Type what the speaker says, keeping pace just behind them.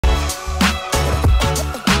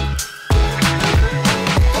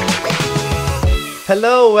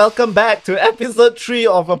Hello, welcome back to episode 3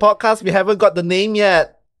 of a podcast. We haven't got the name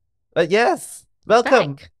yet. But yes,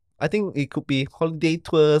 welcome. Back. I think it could be holiday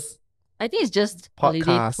tours, I think it's just holiday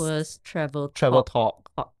Podcast. tours, travel talk,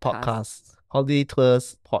 podcast. podcast, holiday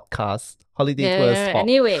tours, podcast, holiday tours, talk.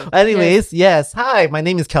 Anyway. Anyways, yes. Hi, my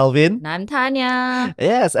name is Kelvin. And I'm Tanya.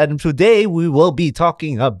 Yes, and today we will be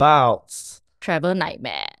talking about Travel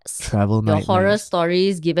nightmares. travel Your nightmares. horror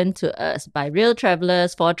stories given to us by real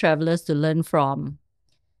travelers for travelers to learn from.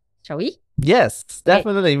 Shall we? Yes,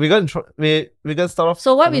 definitely. We're gonna start off.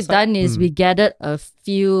 So what on the we've side. done is we gathered a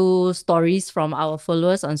few stories from our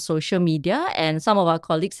followers on social media, and some of our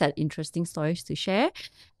colleagues had interesting stories to share.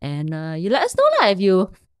 And you let us know if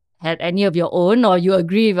you had any of your own, or you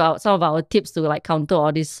agree with some of our tips to counter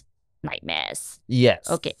all these nightmares.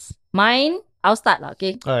 Yes. Okay. Mine, I'll start,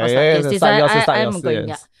 okay? Alright, I'll start. yeah, Yes, yeah, this start I- yours, I- start I'm yours, going,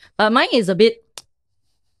 yes. yeah. Mine is a bit,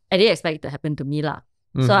 I didn't expect it to happen to me, lah.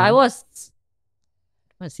 So Mhm. I was,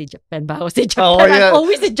 I want to say Japan, but I was say Japan. Oh, yeah. I'm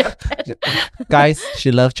always in Japan. Guys,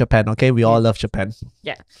 she loves Japan, okay? We all love Japan.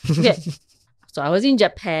 Yeah. Okay. So I was in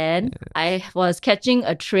Japan. I was catching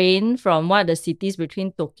a train from one of the cities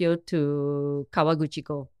between Tokyo to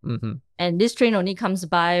Kawaguchiko. Mm-hmm. And this train only comes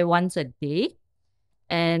by once a day.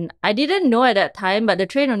 And I didn't know at that time, but the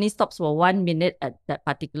train only stops for 1 minute at that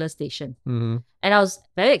particular station. Mm-hmm. And I was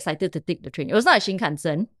very excited to take the train. It was not a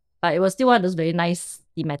Shinkansen, but it was still one of those very nice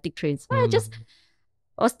thematic trains. So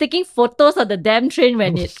I was taking photos of the damn train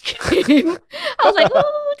when it came. I was like,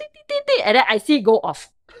 oh, and then I see it go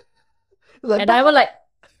off. And I was like,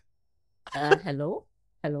 hello?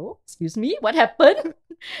 Hello? Excuse me? What happened?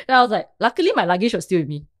 And I was like, luckily my luggage was still with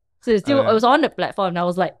me. So it was on the platform, and I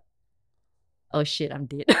was like, oh shit, I'm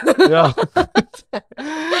dead. Yeah.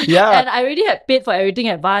 Yeah. And I already had paid for everything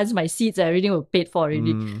in advance. My seats and everything were paid for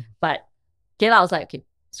already. But okay, I was like, okay,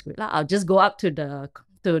 screw it lah. I'll just go up to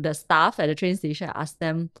the staff at the train station and ask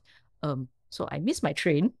them, so I missed my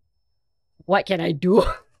train. What can I do?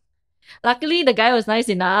 Luckily, the guy was nice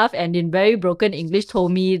enough and in very broken English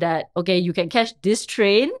told me that, okay, you can catch this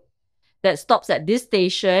train that stops at this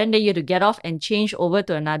station. Then you have to get off and change over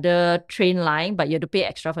to another train line, but you have to pay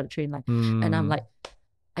extra for the train line. And I'm like,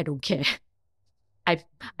 I don't care.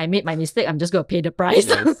 I made my mistake. I'm just going to pay the price.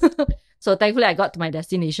 Yes. So thankfully, I got to my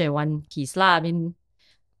destination in one piece lah. I mean,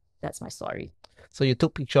 that's my story. So you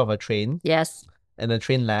took picture of a train Yes. and the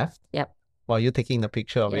train left. Yep. While you're taking the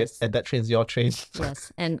picture of Yes. it, and that train's your train.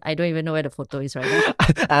 Yes. And I don't even know where the photo is right now.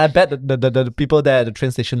 And I bet the people there at the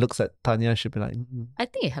train station looks at Tanya, she'll be like, I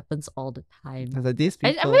think it happens all the time. Like these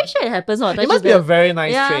people. I'm very sure it happens all the time. It must Just be a that- very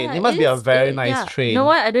nice train. It must be a is. very nice train. You know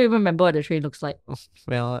what? I don't even remember what the train looks like.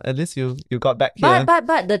 Well, at least you got back here.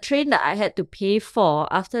 But the train that I had to pay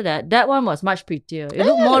for after that one was much prettier. It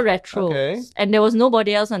looked more retro. Okay. And there was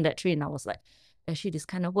nobody else on that train. I was like, actually, this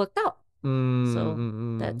kind of worked out.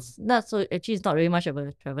 That's not so. Actually, it's not really much of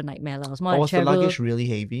a travel nightmare lah. It was more Was the travel. luggage really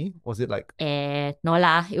heavy? Was it like... No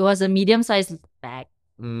lah. It was a medium-sized bag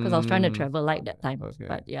because I was trying to travel light that time. Okay.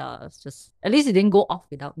 But yeah, it's just at least it didn't go off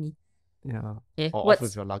without me. Yeah. Okay. Or off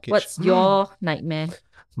with your luggage. What's your nightmare?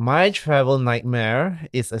 My travel nightmare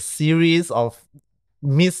is a series of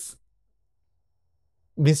missed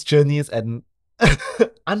journeys and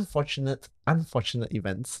unfortunate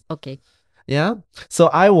events. Okay. Yeah. So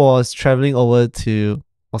I was traveling over to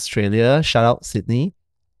Australia. Shout out Sydney.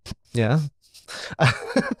 Yeah.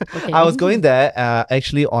 I was going there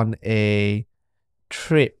actually on a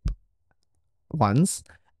trip once.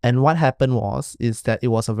 And what happened is that it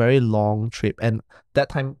was a very long trip. And that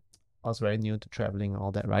time I was very new to traveling and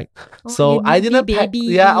all that, right? So I didn't pack.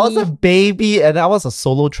 Yeah, I was a baby and I was a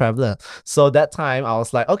solo traveler. So that time I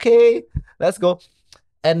was like, okay, let's go.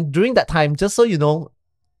 And during that time, just so you know,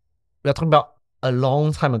 we're talking about a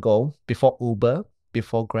long time ago, before Uber,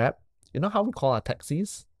 before Grab. You know how we call our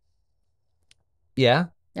taxis? Yeah.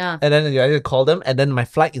 Yeah. And then you have to call them. And then my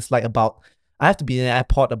flight is like I have to be in the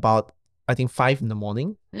airport about, I think 5 in the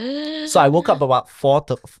morning. So I woke up about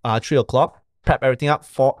 3 o'clock, prep everything up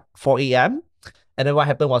 4 a.m. And then what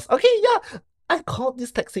happened was, okay, yeah, I called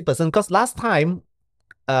this taxi person because last time,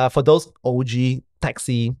 for those OG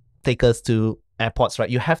taxi takers to airports, right,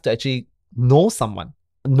 you have to actually know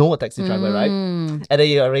a taxi driver, right? And then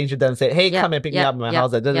you arrange with them and say, hey, come and pick me up in my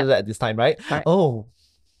house at this time, right? Oh,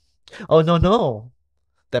 no.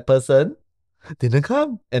 That person didn't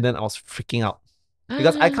come. And then I was freaking out.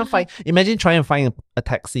 Because I can't imagine trying to find a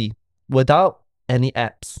taxi without any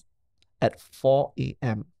apps at 4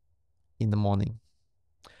 a.m. in the morning.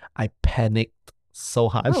 I panicked so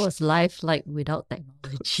hard. What was life like without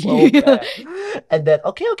technology? So bad. And then,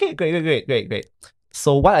 okay, great.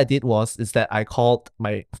 So what I did is that I called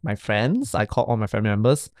my friends, I called all my family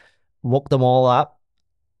members, woke them all up,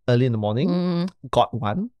 early in the morning. Mm. Got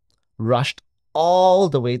one, rushed all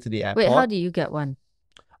the way to the airport. Wait, how did you get one?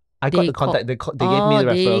 I got the contact. They gave me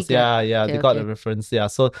the referrals. They got the reference. Yeah,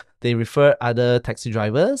 so they refer other taxi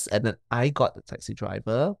drivers, and then I got the taxi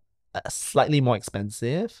driver, slightly more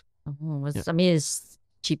expensive. I mean, it's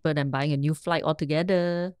cheaper than buying a new flight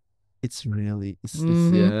altogether. It's really,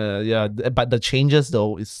 but the changes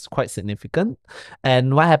though is quite significant.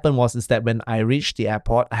 And what happened is that when I reached the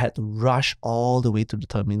airport, I had to rush all the way to the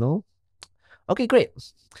terminal. Okay, great.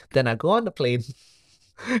 Then I go on the plane.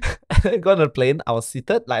 I was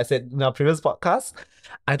seated, like I said in our previous podcast.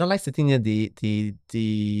 I don't like sitting near the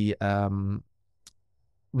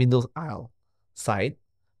windows aisle side,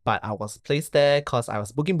 but I was placed there because I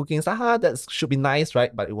was booking. That should be nice,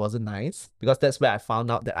 right? But it wasn't nice because that's where I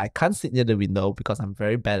found out that I can't sit near the window because I'm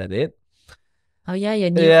very bad at it. Oh yeah,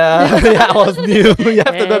 you're new. Yeah, I was new. You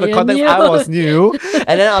have to know the context. New. I was new,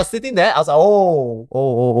 and then I was sitting there. I was like,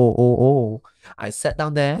 oh. I sat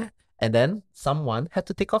down there, and then someone had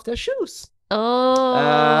to take off their shoes.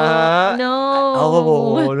 Oh no!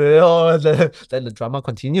 Oh, then the drama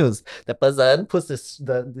continues. The person puts his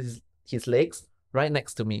legs right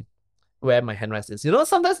next to me, where my handrest is.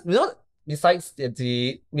 Sometimes besides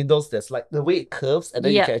the windows, there's like the way it curves, and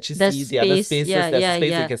then you can actually see the other spaces. There's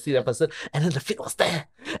space you can see the person, and then the feet was there,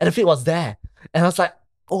 and I was like,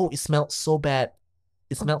 oh, it smelled so bad.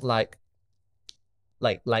 It smelled like.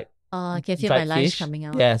 I can feel my lunch coming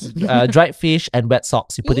out. Yes, dried fish and wet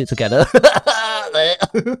socks. You put it together.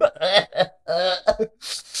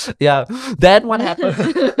 Yeah. Then what happened?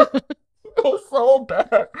 It was so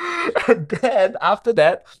bad. And then after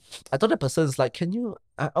that, I thought the person is like, "Can you?"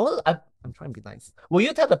 I'm trying to be nice. Will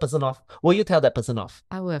you tell the person off?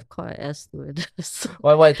 I would have called an air stewardess.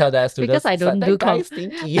 Why tell the air stewardess? Because I don't do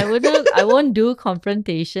I won't do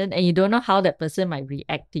confrontation, and you don't know how that person might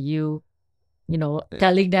react to you.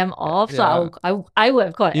 Telling them off. So I would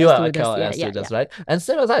have called you air stewardess. Air stewardess, right? And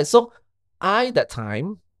so was I. So that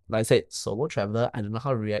time, like I said, solo traveler, I don't know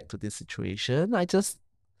how to react to this situation. I just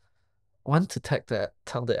want to tell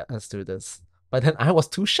the air stewardess. But then I was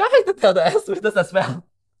too shy to tell the air stewardess as well.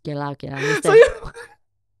 Okay. So you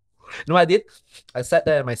know what I did? I sat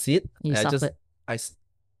there in my seat. You suffered. I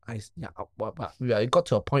got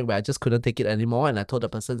to a point where I just couldn't take it anymore, and I told the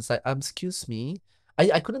person, it's like, excuse me.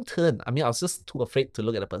 I couldn't turn. I mean, I was just too afraid to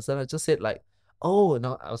look at the person. I just said like, oh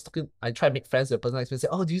no, I was talking. I tried to make friends with the person. I say,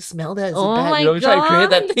 oh, do you smell that? Is it bad? My try to create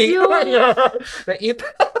that thing.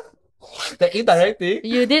 The indirect thing.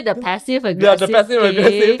 You did the passive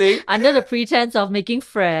aggressive thing under the pretense of making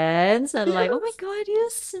friends, and like, oh my god, do you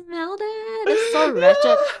smell that? It's so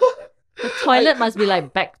wretched. The toilet must be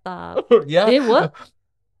like backed up. Yeah. Did it work?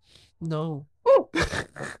 No.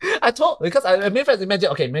 Because I made friends.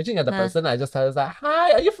 Imagine at the person, I just tell her like,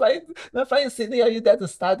 hi, are you flying in Sydney? Are you there to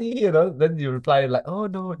study? Then you reply like, oh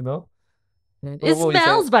no, It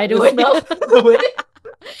smells, by the way.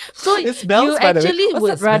 So you actually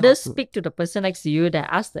would rather speak to the person next to you than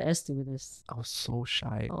ask the air stewardess. I was so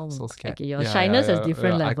shy, so scared. Okay, your shyness has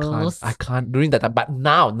different levels. I can't during that time, but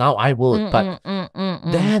now I would. But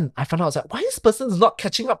then I found out, I was like, why this person is not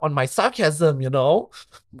catching up on my sarcasm?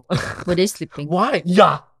 Were they sleeping? Why?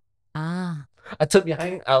 Yeah. Ah. I turned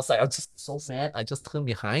behind. I was just so sad. I just turned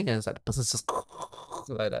behind, and it's like the person's just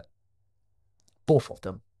like that. Both of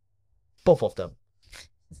them.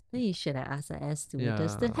 Then you should have asked the air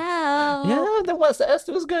stewardess to help. Yeah, then what's the air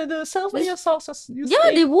stewardess going to do? Sell me your sauces.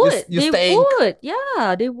 They would. They would.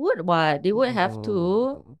 Yeah, they would. What? They would have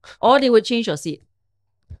to. Or they would change your seat.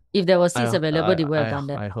 If there were seats available, they would have done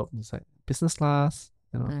that. I hope it's like business class.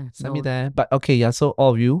 Send me there. But okay, yeah. So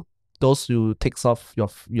all of you, those who takes off your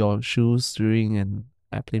shoes during an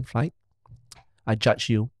airplane flight, I judge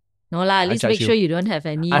you. No lah. At least make sure you don't have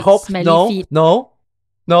any smelly feet. No.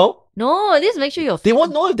 No, at least make sure your feet. They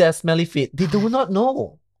won't know if they're smelly feet. They do not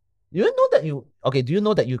know. You know that you do you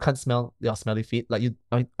know that you can't smell your smelly feet? Like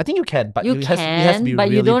I think you can, but it has to be but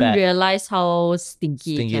really you don't bad. realize how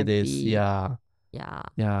stinky it is. be. Yeah.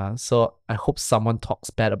 So I hope someone talks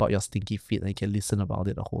bad about your stinky feet and you can listen about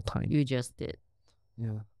it the whole time. You just did.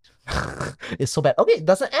 Yeah. It's so bad. Okay, it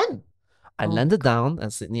doesn't end. I landed down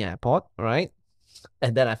at Sydney Airport, right?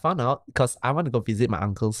 And then I found out, because I want to go visit my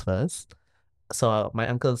uncles first. So my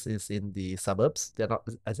uncles is in the suburbs. They're not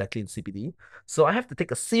exactly in CBD. So I have to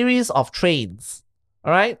take a series of trains.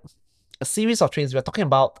 All right? A series of trains. We're talking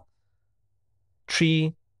about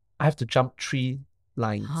I have to jump 3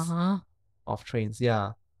 lines of trains.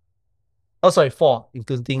 Yeah. Oh, sorry, 4,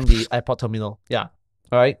 including the airport terminal. Yeah.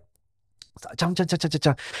 All right? So jump.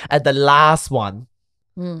 At the last one.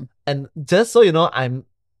 And just so you know, I'm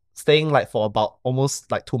staying like for about almost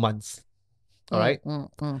like 2 months. All right.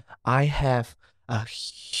 I have a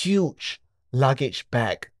huge luggage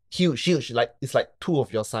bag. Huge. Like it's like 2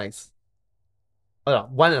 of your size. Oh, no,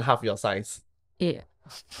 1.5 your size. Yeah.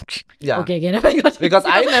 Yeah. Okay, again. Because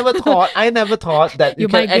I never thought that you You're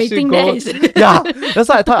can actually migrating go. there, is it? Yeah, that's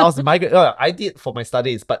why I thought I was migrating. I did for my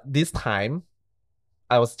studies, but this time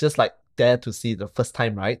I was just like there to see the first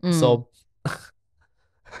time, right? So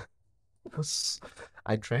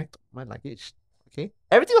I dragged my luggage. Okay,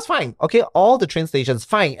 everything was fine. Okay, all the train stations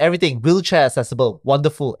fine. Everything wheelchair accessible,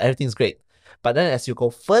 wonderful. Everything's great. But then as you go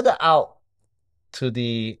further out to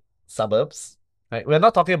the suburbs, right? We're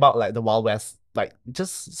not talking about like the Wild West, like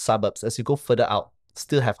just suburbs. As you go further out,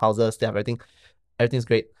 still have houses, still have everything. Everything's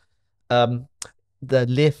great. The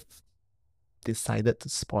lift decided to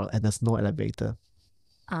spoil and there's no elevator.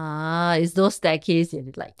 It's those staircase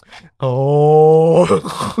you like. Oh,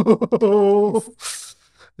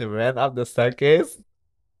 they ran up the staircase.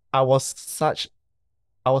 I was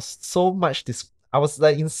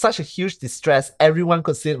like in such a huge distress. Everyone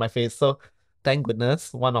could see it in my face. So thank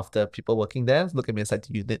goodness one of the people working there looked at me and said,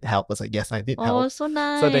 "Do you need help?" I was like, "Yes, I need help." Oh, so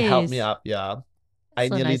nice. So they helped me up. Yeah. I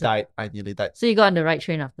So nearly nice. died. So you got on the right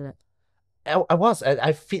train after that? I was.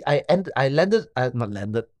 I landed. Not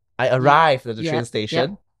landed. I arrived at the train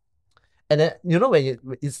station. And then you know when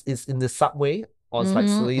it's in the subway or it's like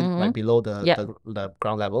slowly like below the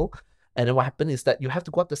ground level. And then what happened is that you have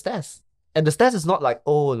to go up the stairs. And the stairs is not like,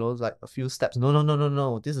 oh, it's like a few steps.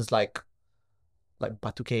 No. This is like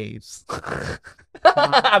Batu Caves.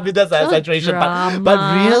 I mean, that's an exaggeration,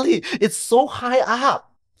 but really, it's so high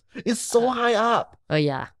up. It's so high up. Oh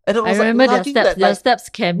yeah. And I remember their steps. Their steps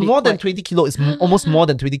can be more than 20 kilos. It's almost more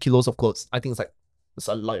than 20 kilos of clothes. I think it's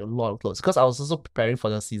a lot of clothes because I was also preparing for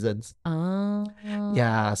the seasons.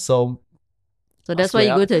 Yeah, so that's why you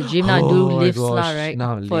go to the gym now and do lifts lah, right?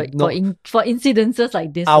 For incidences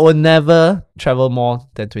like this. I will never travel more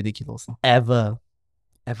than 20 kilos. Ever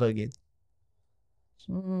again.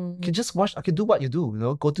 You can just wash. I can do what you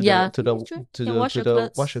do. Go to the wash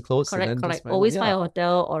your clothes. Correct. Always find a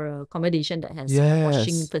hotel or a accommodation that has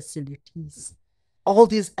washing facilities. All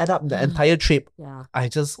these add up the entire trip. Yeah. I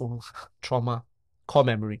just trauma, core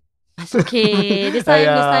memory. That's okay. This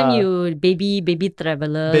time you baby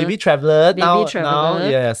traveler.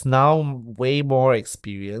 Now way more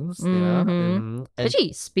experience.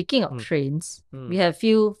 Actually, speaking of trains, we have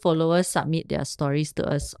few followers submit their stories to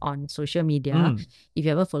us on social media. If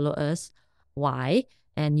you ever follow us, why?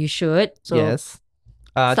 And you should. So yes.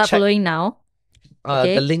 Start following now.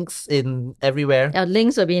 Okay? The links in everywhere. Our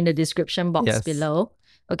links will be in the description box below.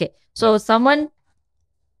 Okay. So someone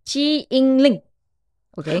Chi Ying Ling.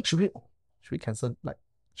 Okay. Should we cancel?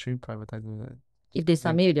 Should we privatize it? If they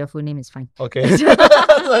submit with their full name, it's fine. Okay.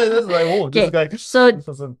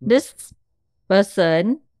 This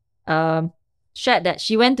person shared that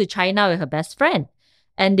she went to China with her best friend,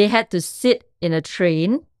 and they had to sit in a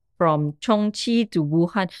train from Chongqing to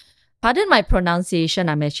Wuhan. Pardon my pronunciation.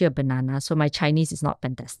 I'm actually a banana, so my Chinese is not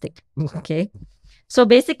fantastic. Okay. So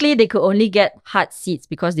basically, they could only get hard seats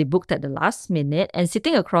because they booked at the last minute, and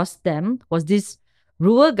sitting across them was this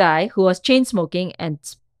rural guy who was chain smoking and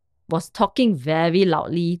was talking very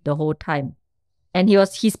loudly the whole time. And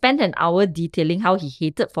he spent an hour detailing how he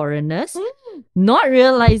hated foreigners, not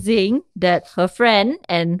realizing that her friend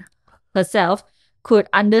and herself could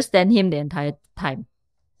understand him the entire time.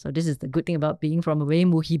 So this is the good thing about being from a very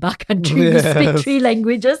muhiba country. We speak 3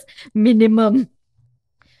 languages minimum.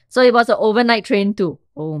 So it was an overnight train too.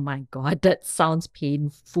 Oh my God, that sounds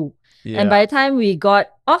painful. Yeah. And by the time we got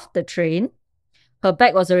off the train, her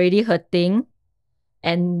back was already hurting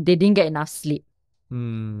and they didn't get enough sleep.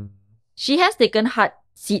 She has taken hard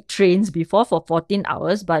seat trains before for 14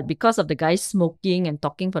 hours, but because of the guy smoking and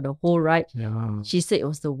talking for the whole ride, she said it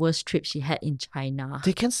was the worst trip she had in China.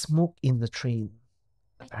 They can smoke in the train.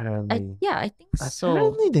 Apparently. I think so.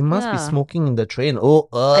 Apparently they must be smoking in the train.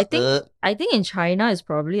 I think in China it's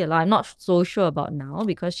probably allowed. I'm not so sure about now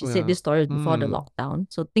because she said this story was before the lockdown.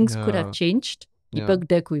 So things could have changed. People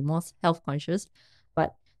there could be more health conscious.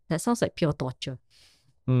 But that sounds like pure torture.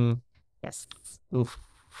 Yes. Oof.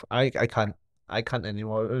 I can't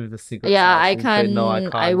anymore with the cigarette. Yeah, I can't. No, I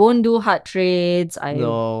can't. I won't do hard trades. I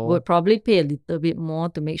would probably pay a little bit more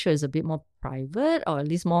to make sure it's a bit more private or at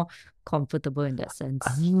least more comfortable in that sense.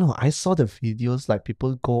 I don't know. I saw the videos like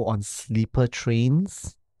people go on sleeper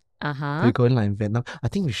trains. We're going like in Vietnam. I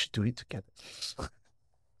think we should do it together.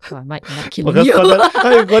 So I might not kill you.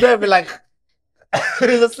 I go there and be like,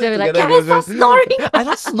 Kevin, stop snoring. I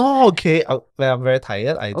don't snore, okay? I'm very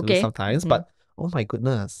tired. I do sometimes, but oh my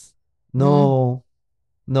goodness. No.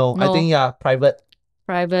 I think private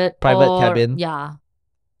cabin. Yeah.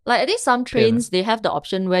 Like I think some trains they have the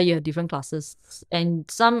option where you have different classes, and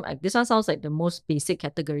some like this one sounds like the most basic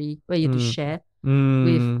category where you have to share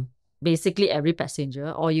with basically every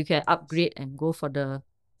passenger, or you can upgrade and go for the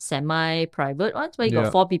semi-private ones where you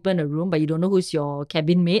got 4 people in a room but you don't know who's your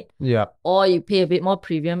cabin mate. Yeah. Or you pay a bit more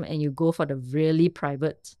premium and you go for the really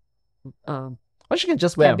private. Or you can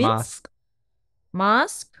just wear cabins? a mask.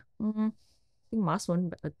 Mask? I think mask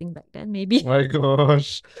wasn't a thing back then, maybe. Oh my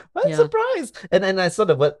gosh. I'm surprised. And I saw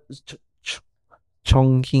the word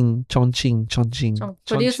Chongqing.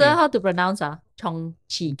 Producer, how to pronounce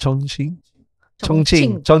Chongqing.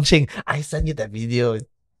 Chongqing. I sent you that video.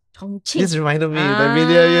 Chongqing. This reminded me the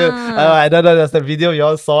video I don't know, there's the video you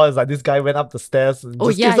all saw. It's like this guy went up the stairs and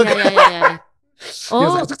yeah.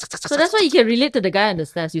 Oh, so that's why you can relate to the guy on the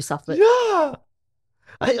stairs. You suffered. Yeah.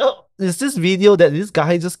 There's this video that this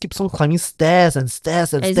guy just keeps on climbing stairs and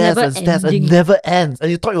stairs and stairs and stairs and never ends.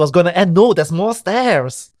 And you thought it was going to end. No, there's more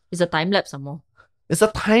stairs. It's a time lapse some more. It's a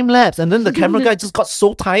time lapse. And then the camera guy just got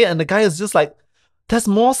so tired and the guy is just like, there's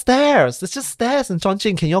more stairs. There's just stairs in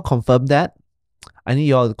Chongqing. Can you all confirm that? I need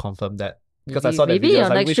you all to confirm that. Because I saw that video. Maybe your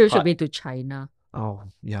next trip should be to China. Oh,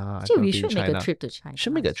 yeah. Actually, we should make a trip to China.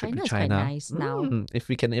 Should make a trip to China. Quite nice now. If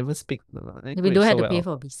we can even speak. We don't have to pay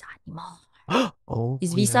for visa anymore.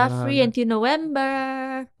 It's visa free until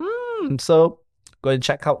November. So go and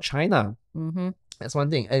check out China. That's one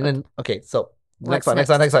thing. And then okay, so next one.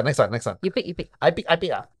 You pick. I pick.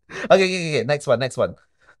 Okay. Next one.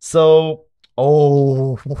 So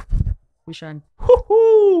which one?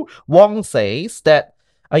 Wong says that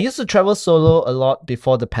I used to travel solo a lot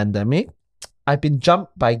before the pandemic. I've been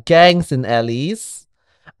jumped by gangs in alleys.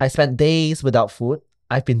 I spent days without food.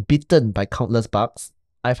 I've been bitten by countless bugs.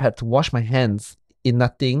 I've had to wash my hands in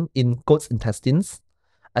goat's intestines.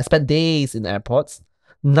 I spent days in airports.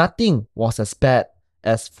 Nothing was as bad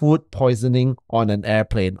as food poisoning on an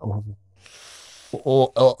airplane.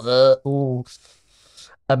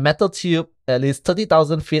 A metal tube at least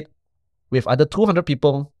 30,000 feet with other 200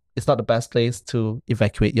 people is not the best place to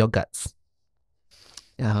evacuate your guts.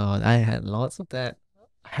 I had lots of that.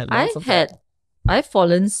 I've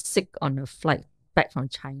fallen sick on a flight back from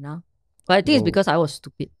China. But I think it's because I was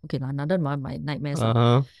stupid. Okay, another one of my nightmares.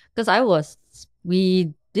 Because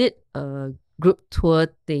we did a group tour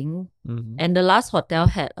thing, and the last hotel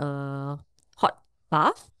had a hot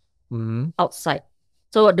bath outside.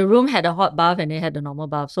 So the room had a hot bath and it had a normal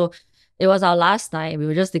bath. So it was our last night and we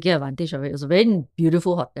were just taking advantage of it. It was a very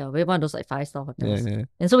beautiful hotel, very one of those like 5-star hotels. Yeah.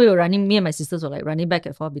 And so we were running, me and my sisters were like running back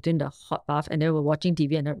and forth between the hot bath and then we were watching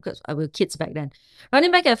TV and because we were kids back then.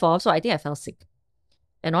 Running back and forth, so I think I fell sick.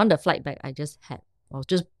 And on the flight back, I was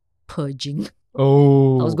just purging. I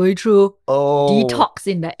was going through detox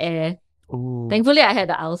in the air. Thankfully, I had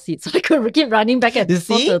the aisle seat, so I could keep running back and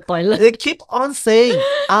forth to the toilet. They keep on saying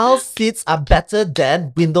aisle seats are better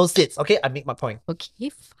than window seats. Okay, I make my point. Okay,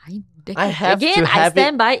 fine. I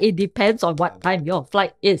stand by. It depends on what time your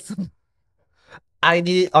flight is. I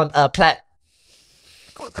need it on a plaque.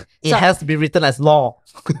 It has to be written as law.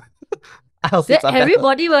 Aisle seats are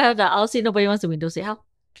everybody will have the aisle seat. Nobody wants the window seat. How?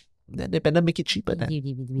 Then they better make it cheaper then.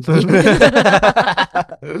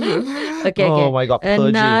 Okay. Oh my god.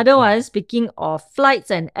 Another one, speaking of flights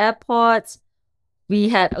and airports, we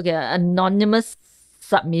had an anonymous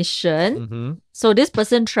submission. So this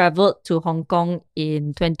person traveled to Hong Kong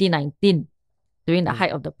in 2019 during the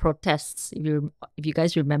height of the protests. If you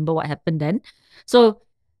guys remember what happened then. So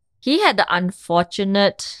he had the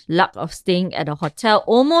unfortunate luck of staying at a hotel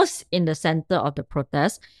almost in the center of the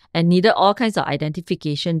protest and needed all kinds of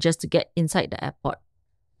identification just to get inside the airport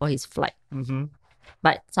for his flight.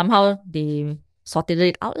 But somehow they sorted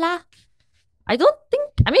it out lah. I don't think,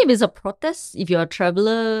 if it's a protest, if you're a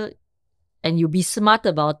traveler and you be smart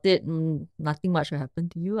about it, nothing much will happen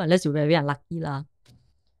to you unless you're very unlucky lah.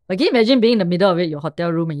 But can you imagine being in the middle of it, your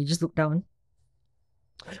hotel room, and you just look down?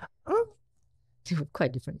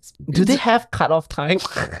 Quite different experience. Do they have cut-off time?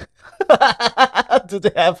 Do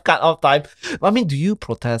they have cut-off time? Do you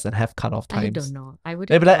protest and have cut-off times? I don't know. I would.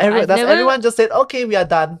 Maybe like everyone just said, okay, we are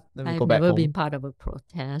done. Then we go back home. I've never been part of a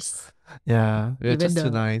protest. Yeah, we're just too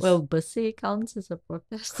nice. Well, Bersih counts as a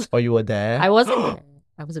protest. Or you were there? I wasn't there.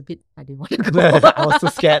 I was I didn't want to go. I was so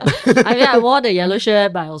scared. I wore the yellow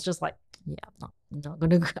shirt, but I was just like, yeah, I'm not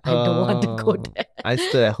gonna go. I don't want to go there. I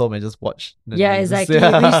stood at home and just watched. Exactly.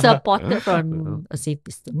 We supported from a safe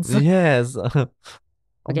distance. Yes.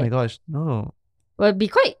 My gosh, no. Well, it'd be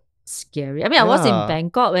quite scary. I was in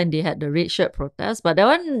Bangkok when they had the red shirt protest, but that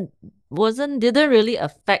one didn't really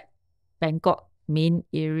affect Bangkok main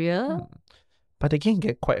area. But they can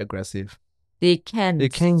get quite aggressive. They can. They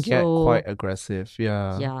can get quite aggressive.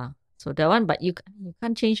 Yeah. Yeah. So that one, but you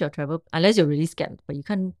can't change your travel unless you're really scared. But you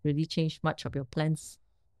can't really change much of your plans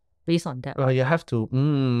based on that. Well, you have to,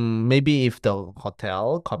 maybe if the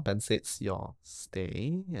hotel compensates your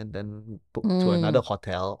stay and then book to another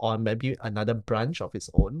hotel or maybe another branch of its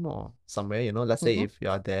own or somewhere, let's say if you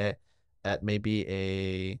are there at maybe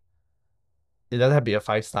it doesn't have to be a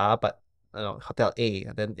 5-star, but Hotel A,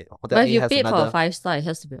 and then Hotel But A if you has paid for another a 5-star, it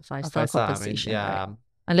has to be a 5-star 5-star. compensation, yeah. right?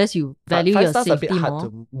 Unless you But value your 5-stars a safety bit hard more.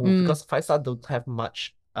 to move because 5-star don't have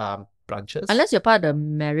much branches. Unless you're part of the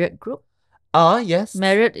Marriott group. Yes.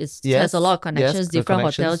 Marriott has a lot of connections, yes, different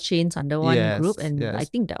hotel connections. chains under one Yes, group, and yes. I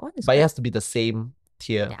think that one is. But it has to be the same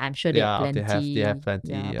tier. Yeah, I'm sure they have plenty. They have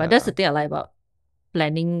plenty. Yeah, but that's the thing I like about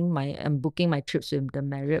planning and booking my trips with the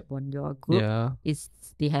Marriott Bonjour group. Yeah. Is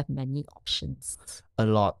they have many options. A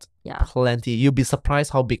lot. Yeah. Plenty. You'll be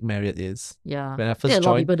surprised how big Marriott is. Yeah. When I first joined, a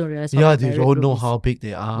lot of people don't realize they Marriott don't group know is. how big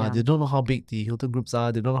they are. Yeah. They don't know how big the Hilton groups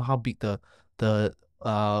are. They don't know how big the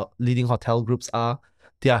leading hotel groups are.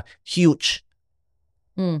 They are huge.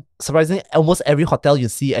 Surprisingly, almost every hotel you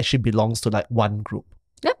see actually belongs to like one group.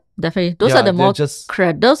 Yep, definitely. Those are the more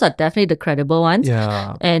those are definitely the credible ones.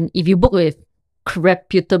 Yeah. And if you book with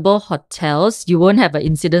reputable hotels, you won't have an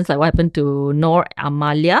incident like what happened to Noor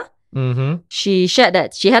Amalia. She shared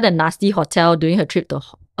that she had a nasty hotel during her trip to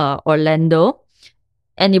Orlando,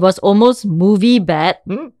 and it was almost movie bad.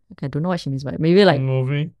 I don't know what she means by it. Maybe like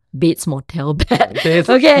movie. Bates Motel bed.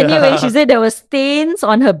 Okay, anyway, she said there were stains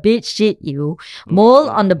on her bed sheet, mold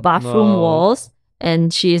on the bathroom walls,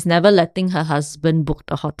 and she is never letting her husband book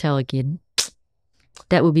the hotel again.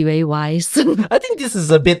 That would be very wise. I think this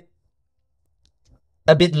is a bit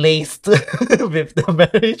laced with the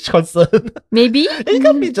marriage concern. Maybe it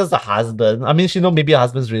can't be just the husband. I mean, maybe her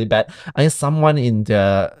husband's really bad. I guess someone in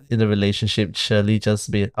the relationship surely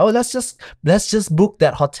just be, let's just book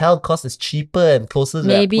that hotel because it's cheaper and closer to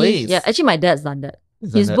that place. Yeah. Actually, my dad's done that.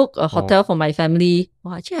 He's booked a hotel for my family.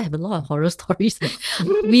 Well, actually, I have a lot of horror stories.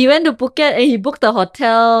 We went to Phuket and he booked a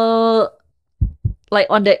hotel like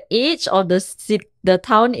on the edge of the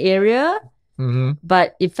town area,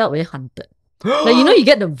 but it felt very haunted. Like, you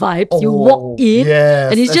get the vibes. You walk in,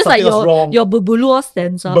 and it's just like your bubulu all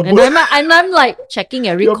stands up, and I'm like checking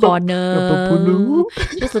every corner,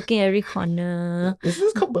 just looking every corner. Is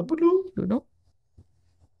this called bubulu? You know.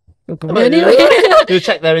 Anyway, you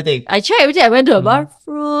checked everything. I checked everything. I went to a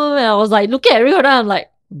bathroom, and I was like looking at every corner. I'm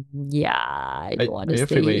like, I don't want to stay. Are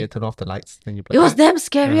you afraid when you turn off the lights? Then you. It was damn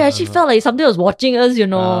scary. I actually felt like something was watching us.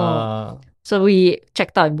 So we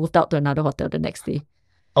checked out and moved out to another hotel the next day.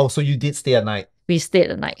 Oh, so you did stay at night? We stayed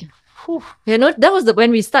at night. Whew. That was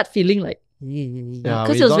when we start feeling like,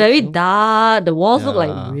 because it was very dark. The walls looked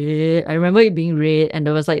like red. I remember it being red, and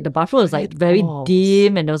there was like the bathroom was like very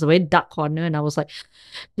dim, and there was a very dark corner, and I was like,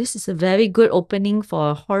 this is a very good opening for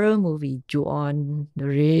a horror movie. Ju-on, The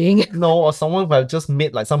Ring. No, or someone who have just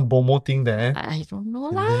made like some bomo thing there. I don't know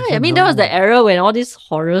lah. I mean, that was the era when all these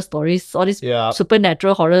horror stories, all these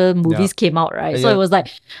supernatural horror movies came out, right? So it was like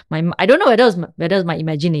I don't know whether it was my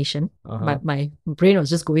imagination, but my brain was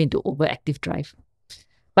just going into overactive drive.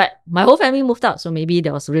 But my whole family moved out, so maybe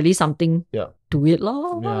there was really something to it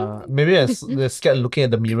lor. Yeah, maybe they're scared of looking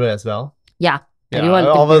at the mirror as well. Yeah. I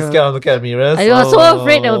was scared of looking at mirrors. I was so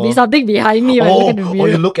afraid there would be something behind me when I look at the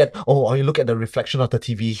mirror. Or you look at the reflection of the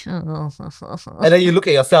TV. And then you look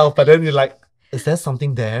at yourself, but then you're like, is there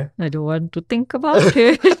something there? I don't want to think about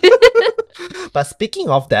it. But speaking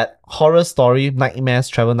of that, horror story, nightmares,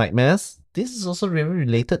 travel nightmares, this is also really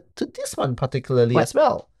related to this one particularly as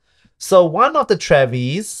well. So one of the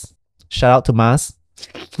Travis, shout out to Mas,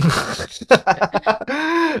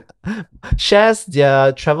 shares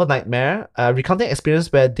their travel nightmare, recounting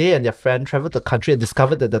experience where they and their friend traveled the country and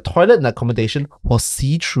discovered that the toilet and accommodation was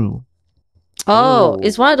see-through. Oh,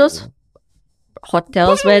 it's one of those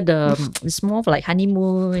hotels where it's more of like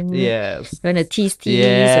honeymoon. Yes. When the tease a bit,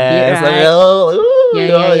 yes. right?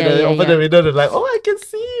 Open the window, they're like, I can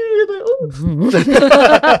see you.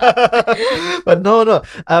 But no.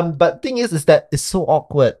 But thing is that it's so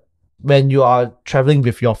awkward when you are traveling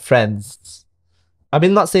with your friends. I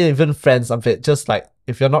mean, not saying even friends, just like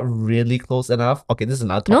if you're not really close enough. Okay, this is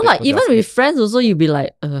another topic. No, like even with friends also, you'd be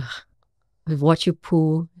like, we watch you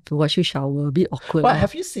poo, we watch you shower, a bit awkward. But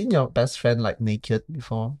have you seen your best friend like naked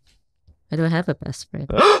before? I don't have a best friend.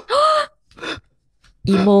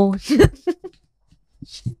 Emo.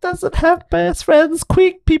 She doesn't have best friends.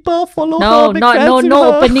 Quick, people, follow her. No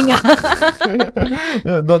opening. no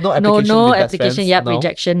application. No application. Yep,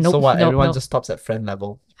 rejection. Nope. So what? Everyone just stops at friend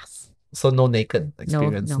level. Yes. So no naked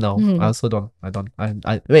experience. No. I also don't.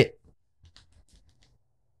 I wait.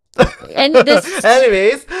 And this.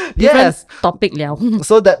 Anyways, Yes. topic liao.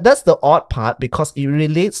 So that's the odd part because it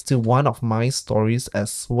relates to one of my stories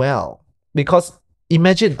as well. Because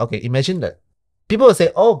imagine that people will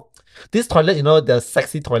say, oh, this toilet, the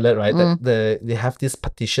sexy toilet, right? That they have this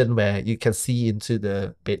partition where you can see into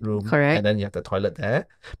the bedroom. Correct. And then you have the toilet there.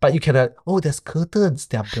 But you cannot, there's curtains,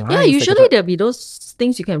 there are blinds. Yeah, usually there'll be those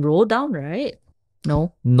things you can roll down, right?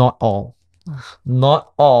 No. Not all.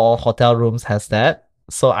 Not all hotel rooms has that.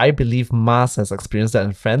 So I believe Mars has experienced that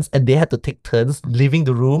in France, and they had to take turns leaving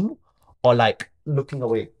the room or like looking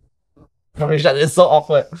away from each other. It's so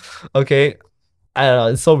awkward. Okay. I don't know,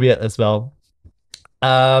 it's so weird as well.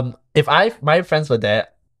 If my friends were there,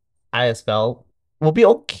 I as well will be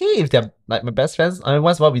okay if they're like my best friends. I mean,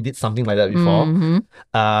 once in a while we did something like that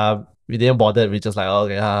before. We didn't bother. We just like,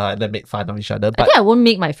 okay, and then make fun of each other. But I think I won't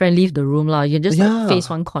make my friend leave the room lah. You just like face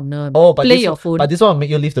one corner, but play your phone. But this one will make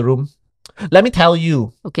you leave the room. Let me tell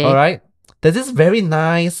you. Okay. All right. There's this very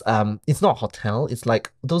nice, it's not a hotel. It's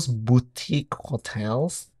like those boutique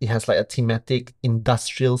hotels. It has like a thematic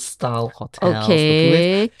industrial style hotel.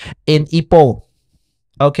 Okay. In Ipoh.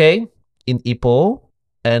 Okay. In Ipoh.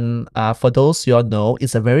 And for those you all know,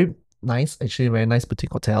 it's a very nice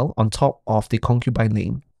boutique hotel on top of the Concubine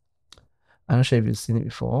Lane. I'm not sure if you've seen it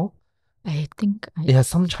before. I think it has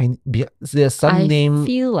some Chinese. There's some name. I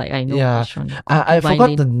feel like I know. Yeah, I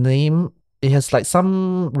forgot the name. It has like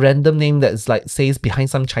some random name that is like says behind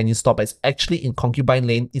some Chinese store, but it's actually in Concubine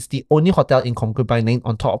Lane. It's the only hotel in Concubine Lane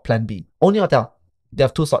on top of Plan B. Only hotel. They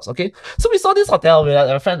have 2 slots. Okay, so we saw this hotel with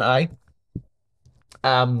my friend and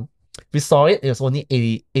I. We saw it. It was only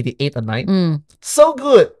 88 a night. So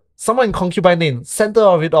good. Someone in Concubine Lane, center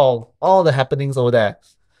of it all the happenings over there.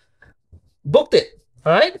 Booked it,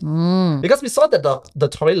 all right? Because we saw that the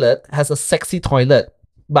toilet has a sexy toilet,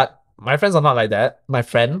 but my friends are not like that. My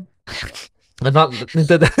friend, I'm not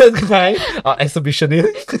into that guy,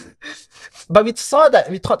 exhibitionist. But we saw that,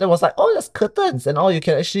 we thought there was like, there's curtains and all, you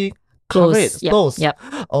can actually cover it, close. Yep.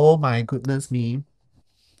 Oh my goodness me.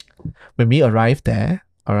 When we arrived there,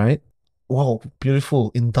 all right, wow,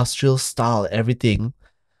 beautiful industrial style, everything.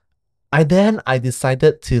 I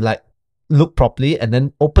decided to like look properly and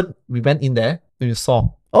then we went in there and we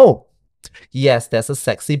saw, yes, there's a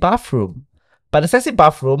sexy bathroom. But the sexy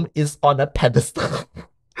bathroom is on a pedestal.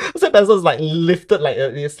 So the pedestal is like lifted, like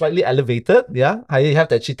it's slightly elevated. Yeah. You have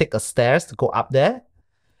to actually take a stairs to go up there.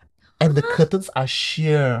 And the curtains are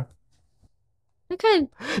sheer. Okay.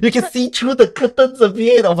 You can see through the curtains a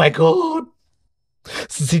bit. Oh my god.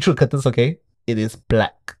 See through curtains, okay? It is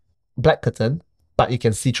black. Black curtain. But you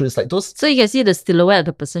can see through. It's like those. So you can see the silhouette of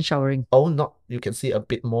the person showering. No, you can see a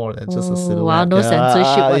bit more than just a silhouette. Wow, no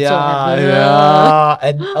censorship whatsoever. Yeah.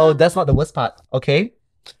 And that's not the worst part. Okay,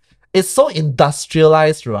 it's so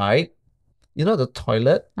industrialized, right? You know the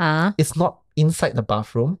toilet. It's not inside the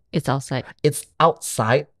bathroom. It's outside. It's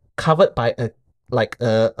outside, covered by a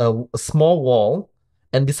small wall,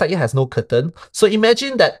 and beside it has no curtain. So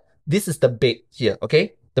imagine that this is the bed here.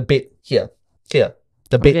 Okay, the bed here.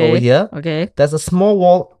 The bed over here. Okay. There's a small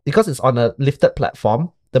wall because it's on a lifted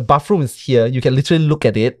platform. The bathroom is here. You can literally look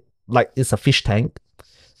at it like it's a fish tank.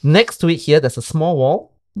 Next to it here, there's a small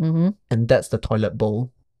wall. And that's the toilet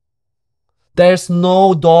bowl. There's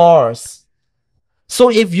no doors.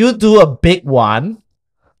 So if you do a big one,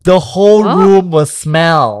 the whole room will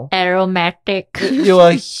smell. Aromatic. You will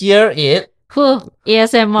hear it.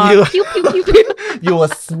 ASMR. Pew, pew, pew, pew. You will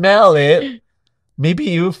smell it. Maybe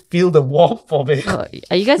you feel the warmth of it.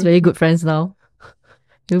 Are you guys very good friends now?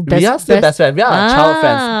 We are still best friends. We are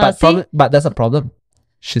child friends. But there's a problem.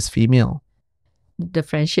 She's female. The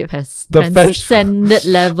friendship has transcended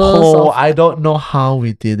levels. I don't know how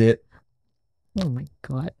we did it. Oh my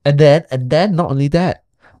god. And then not only that,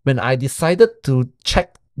 when I decided to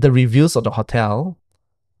check the reviews of the hotel,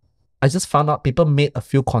 I just found out people made a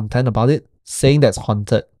few content about it saying that's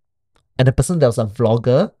haunted. And the person that was a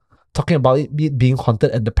vlogger talking about it being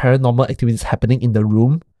haunted and the paranormal activities happening in the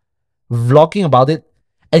room, vlogging about it,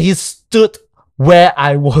 and he stood where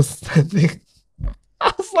I was standing.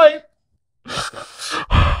 I was like,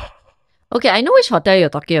 okay, I know which hotel you're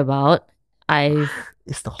talking about.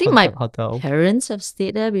 It's the think my hotel. Parents have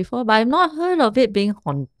stayed there before, but I've not heard of it being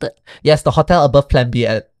haunted. Yes, the hotel above Plan B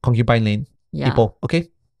at Concubine Lane. Yeah. Ipoh, okay?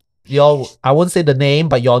 I won't say the name,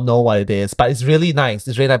 but y'all know what it is. But it's really nice.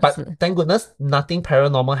 It's really nice. But thank goodness, nothing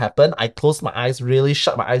paranormal happened. I closed my eyes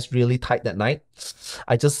shut my eyes really tight that night.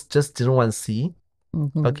 I just didn't want to see.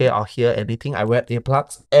 Okay, I'll hear anything. I wear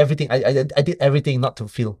earplugs. Everything. I did everything not to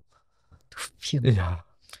feel. Yeah.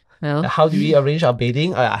 Well, how do we arrange our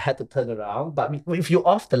bedding? I had to turn around. But if you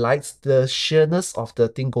off the lights, the sheerness of the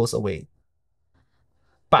thing goes away.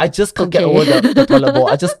 But I just can't get over the toilet bowl.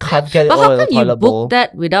 I just can't get But over how the come you toilet book bowl.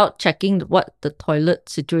 that without checking what the toilet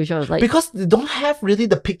situation was like? Because they don't have really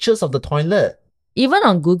the pictures of the toilet. Even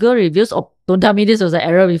on Google reviews, or don't tell me this was an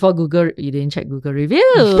error before Google. You didn't check Google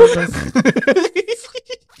reviews.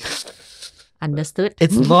 Understood.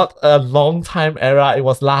 It's not a long time error. It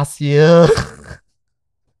was last year.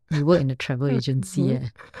 You work in a travel agency.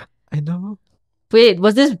 I know. Wait,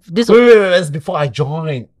 was this? Wait, it's before I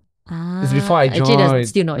joined. It's before I joined. Actually, there's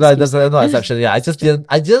still no No, excuse. there's no exception. Yeah, I just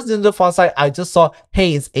didn't do foresight. I just saw,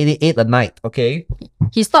 hey, it's 88 a night. Okay,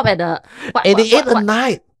 He stopped at the 88 a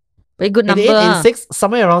night. Very good number. 88, 86,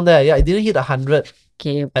 somewhere around there. Yeah, it didn't hit 100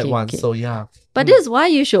 at once. Okay. So yeah. But this is why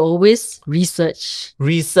you should always research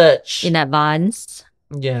in advance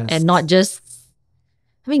Yes. and not just.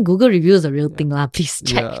 I mean, Google review is a real thing lah. Please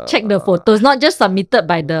check the photos, not just submitted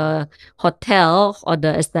by the hotel or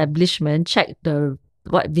the establishment. Check the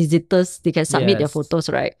what visitors they can submit their photos,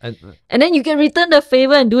 right? And then you can return the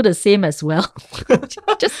favor and do the same as well.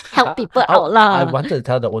 Just help people out lah. I wanted to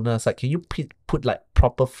tell the owners, like, can you put like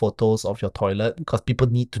proper photos of your toilet, because people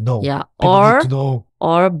need to know. Yeah, people need to know.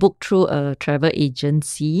 Or book through a travel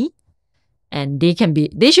agency. And they should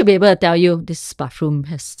be able to tell you, this bathroom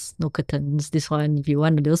has no curtains. This one, if you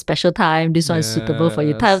want a little special time, this one is suitable for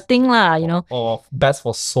you, type of thing lah, you know. Or best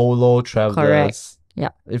for solo travelers. Correct. Yeah.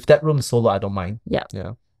 If that room is solo, I don't mind. Yeah.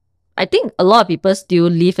 Yeah. I think a lot of people still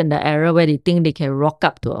live in the era where they think they can rock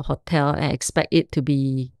up to a hotel and expect it to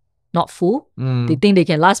be not full. They think they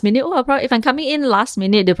can last minute. If I'm coming in last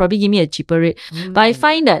minute, they'll probably give me a cheaper rate. But I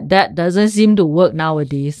find that doesn't seem to work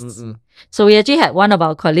nowadays. So we actually had one of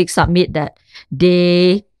our colleagues submit that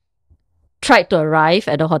they tried to arrive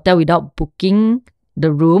at the hotel without booking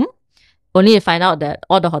the room, only to find out that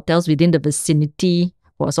all the hotels within the vicinity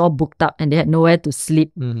was all booked up and they had nowhere to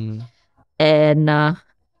sleep. And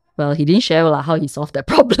well, he didn't share how he solved that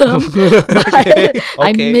problem.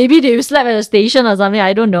 Maybe they slept at the station or something,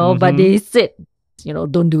 I don't know. But they said,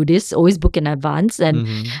 don't do this, always book in advance. And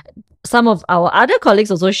some of our other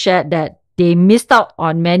colleagues also shared that they missed out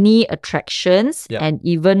on many attractions and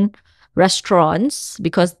even restaurants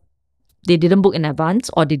because they didn't book in advance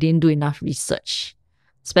or they didn't do enough research.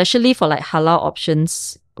 Especially for like halal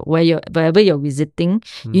options, wherever you're visiting,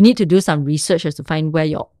 you need to do some research as to find where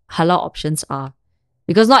your halal options are.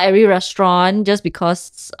 Because not every restaurant, just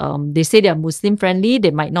because they say they're Muslim friendly,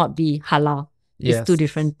 they might not be halal. It's two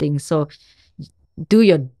different things. So do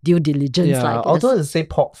your due diligence. Yeah, although they say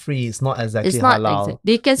pork free, it's not exactly halal.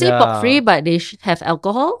 They can say pork free, but they should have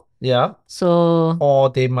alcohol. Yeah. So or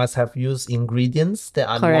they must have used ingredients that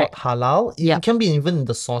are not halal. It can be even in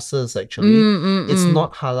the sauces actually. It's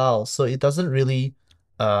not halal, so it doesn't really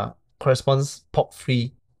correspond pork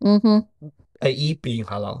free. i.e. being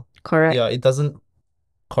halal. Correct. Yeah, it doesn't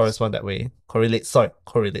correspond that way. Correlates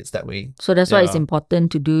that way. So that's why it's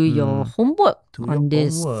important to do your homework on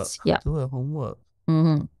this. Yeah. Do your homework.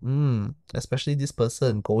 Especially this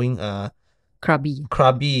person going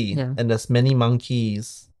Krabi and there's many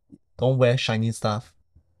monkeys. Don't wear shiny stuff.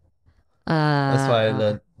 That's why I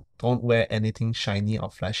learned. Don't wear anything shiny or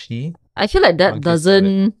flashy. I feel like that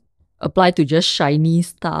doesn't apply to just shiny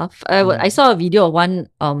stuff. I saw a video of one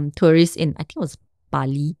tourist in, I think it was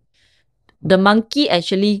Bali. The monkey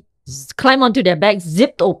actually climbed onto their back,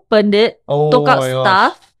 opened it, took out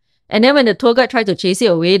stuff. And then when the tour guide tried to chase it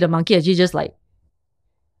away, the monkey actually just like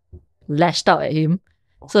lashed out at him.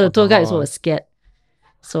 So the tour guide was scared.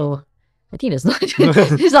 So I think there's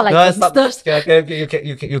these are like gangsters.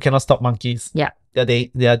 You cannot stop monkeys. Yeah. They're there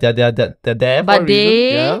but for a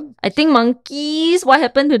reason. I think monkeys, what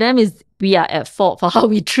happened to them is we are at fault for how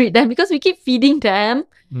we treat them because we keep feeding them.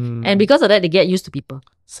 And because of that, they get used to people.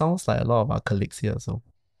 Sounds like a lot of our colleagues here. So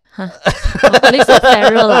our colleagues are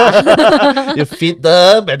feral. You feed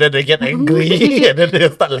them and then they get angry and then they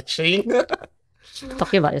start lashing.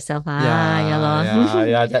 Talking about yourself.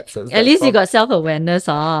 That's at least you got self-awareness.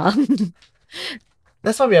 That's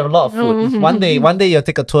why we have a lot of food. One day you'll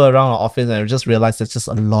take a tour around our office and you just realize there's just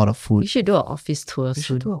a lot of food. You should do an office tour We soon.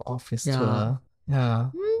 should do an office tour.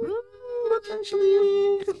 Yeah.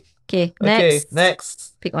 Potentially. Okay,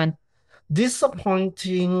 next. Pick one.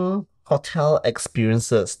 Disappointing hotel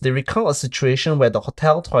experiences. They recount a situation where the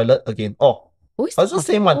hotel toilet again. It's the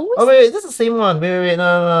same one. Wait, this is the same one. Wait,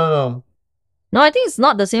 no. No, I think it's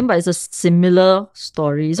not the same, but it's a similar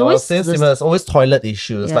story. It's always similar. It's always toilet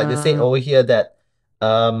issues. Like they say over here that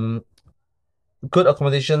good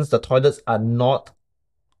accommodations, the toilets are not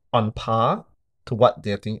on par to what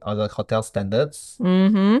they think are the hotel standards.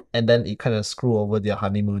 And then it kind of screw over their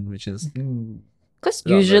honeymoon, which is because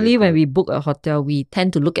usually when we book a hotel, we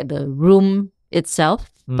tend to look at the room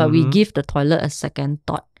itself, but we give the toilet a second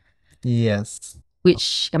thought. Yes.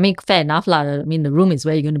 Which, I mean, fair enough lah. I mean, the room is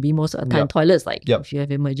where you're going to be most of the time. Yep. Toilets, like, Yep. if you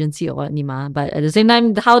have emergency or what, but at the same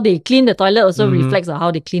time, how they clean the toilet also reflects on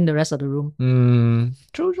how they clean the rest of the room.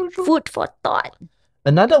 True. Food for thought.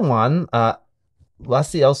 Another one,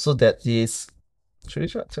 lastly also that is, should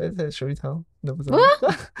we tell?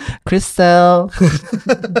 What? Crystal,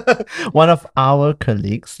 one of our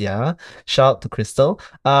colleagues, shout out to Crystal,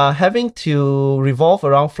 having to revolve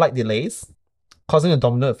around flight delays, causing a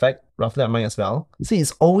domino effect, roughly on mine as well. See,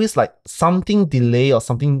 it's always like something delay or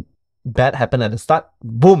something bad happen at the start,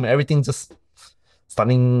 boom, everything just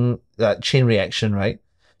starting chain reaction, right?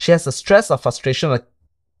 She has the stress or frustration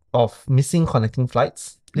of missing connecting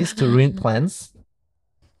flights, leads to ruined plans,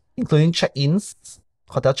 including check-ins,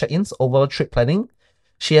 hotel check-ins, overall trip planning.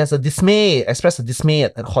 She has expressed a dismay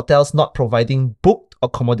at hotels not providing booked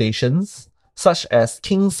accommodations, such as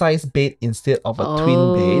king-size bed instead of a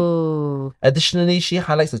twin bed. Additionally, she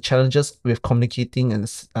highlights the challenges with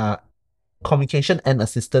communication and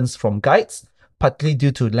assistance from guides, partly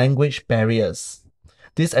due to language barriers.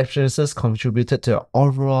 These experiences contributed to an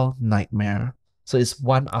overall nightmare. So it's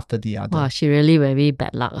one after the other. Wow, she really very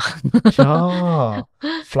bad luck. Sure.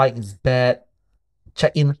 Flight is bad.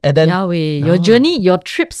 Check-in. And then your journey, your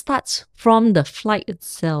trip starts from the flight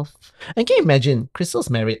itself. And can you imagine, Crystal's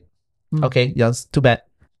married. Okay, yes, too bad.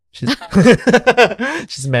 She's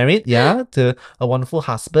she's married, to a wonderful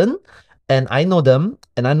husband. And I know them,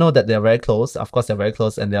 and I know that they're very close. Of course, they're very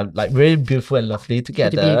close, and they're like very beautiful and lovely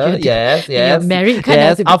together. Yes. You're married, kind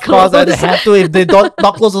of of course, they have to. If they not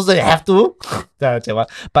close, also they have to.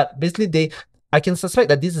 But basically, I can suspect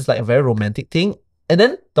that this is like a very romantic thing. And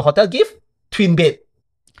then the hotel give twin bed.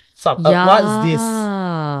 So what is this?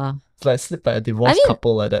 It's like sleep like a divorced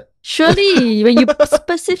couple like that. Surely, when you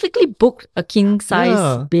specifically book a king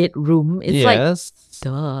size bedroom, it's like,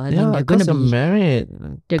 duh. I mean, they're gonna be married.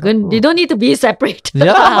 They don't need to be separate.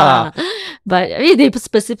 Yeah. But I mean, they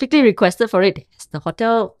specifically requested for it. The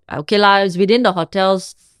hotel, okay lah, it's within the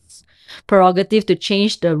hotel's prerogative to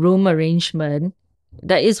change the room arrangement.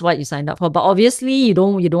 That is what you signed up for. But obviously, you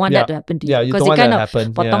don't want that to happen to you. Yeah, you don't want that to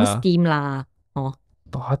happen. Potong steam lah. Oh.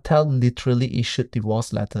 The hotel literally issued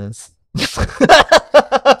divorce letters.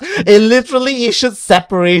 It literally issued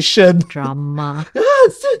separation. Drama.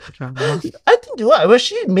 Drama. I think when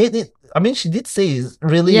she made it, I mean, she did say it's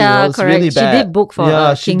really, yeah, it was correct. really bad. She did book for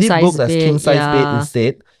a king size bed. King size bed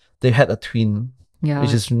instead. They had a twin,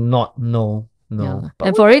 which is not no. Yeah.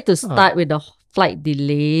 And for it to start with the flight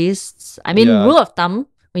delays, I mean, rule of thumb,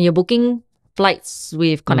 when you're booking flights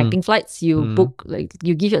with connecting flights, you book, like,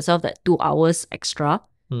 you give yourself that 2 hours extra.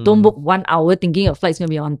 Don't book 1 hour thinking your flight's gonna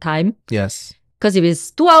be on time. Yes. Because if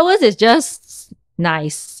it's 2 hours, it's just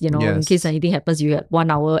nice, in case anything happens, you get 1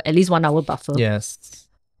 hour, at least 1 hour buffer. Yes.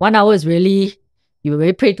 1 hour is really, you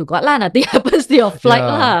really pray to God lah, nothing happens to your flight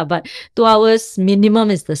lah. But 2 hours minimum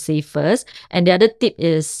is the safest. And the other tip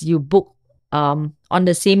is you book on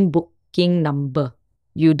the same booking number.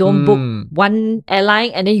 You don't book one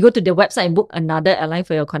airline and then you go to the website and book another airline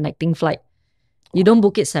for your connecting flight. You don't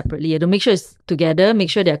book it separately. You have to make sure it's together. Make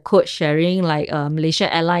sure they're code sharing, like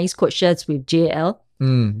Malaysia Airlines code shares with JL.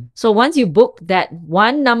 So once you book that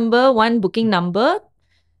one booking number,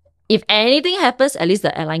 if anything happens, at least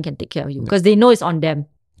the airline can take care of you because they know it's on them.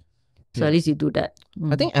 So at least you do that.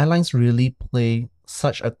 I think airlines really play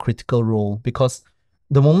such a critical role because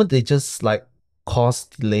the moment they just like cause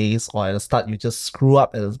delays or at the start you just screw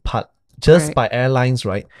up at a part just by airlines,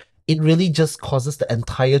 right? It really just causes the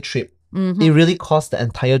entire trip. It really caused the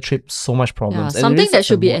entire trip so much problems. Yeah, something that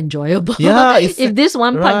should be enjoyable. Yeah, if this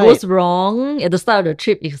one part goes wrong at the start of the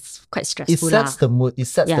trip, it's quite stressful. It sets the mood. It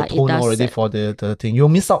sets the tone already for the thing. You'll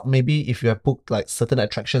miss out maybe if you have booked like certain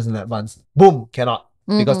attractions in advance. Boom, cannot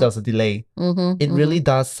because there was a delay. It really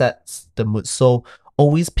does set the mood. So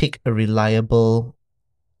always pick a reliable.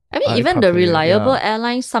 I mean, even the reliable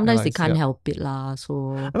airlines, sometimes they can't help it lah.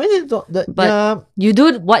 So I mean, but you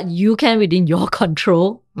do what you can within your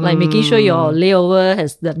control, like making sure your layover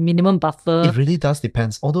has the minimum buffer. It really does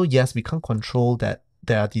depends. Although yes, we can't control that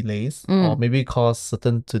there are delays, or maybe cause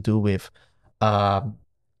certain to do with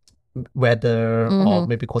weather or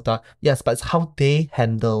maybe quota. Yes, but it's how they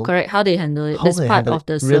handle. Correct, how they handle it. That's part of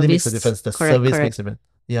the service. Really makes a difference. The service makes a difference.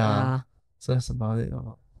 Yeah. So that's about it.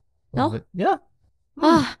 Yeah.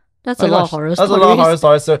 That's a lot of horror stories. That's a lot of horror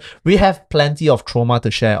stories. So we have plenty of trauma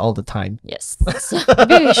to share all the time. Yes. So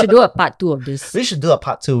maybe we should do a part 2 of this. We should do a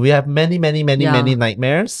part 2. We have many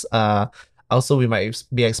nightmares. Also, we might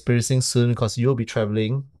be experiencing soon because you'll be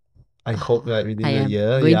traveling. I hope within the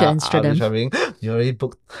year. Going to Amsterdam. I'll be traveling. You already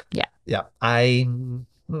booked. Yeah. Yeah.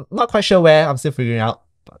 Not quite sure where. I'm still figuring out.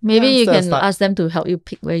 But Maybe yeah, you still a can start. ask them to help you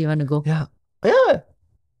pick where you want to go. Yeah. Yeah.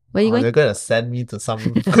 Where are you going? They're gonna send me to some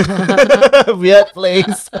weird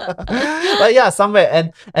place. But yeah,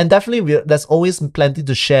 somewhere. And definitely there's always plenty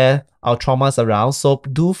to share our traumas around. So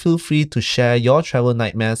do feel free to share your travel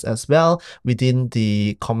nightmares as well within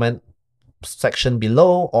the comment section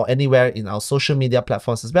below or anywhere in our social media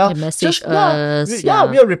platforms as well. You message Just, yeah, us. yeah,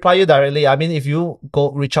 we'll reply you directly. I mean, if you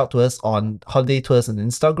go reach out to us on Holiday Tours on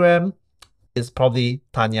Instagram, it's probably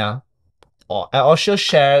Tanya, or she'll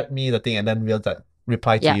share me the thing and then we'll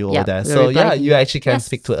reply to you over there. we'll So reply yeah, to you you. actually can Yes.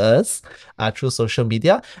 speak to us through social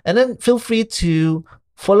media, and then feel free to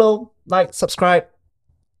follow, like, subscribe.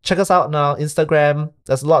 Check us out on our Instagram.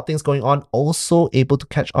 There's a lot of things going on. Also able to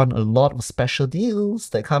catch on a lot of special deals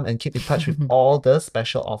that come, and keep in touch with all the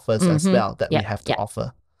special offers as well that we have to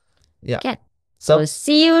offer. Yeah. Okay. So We'll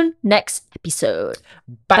see you next episode.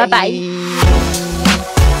 bye.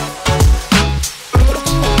 Bye-bye.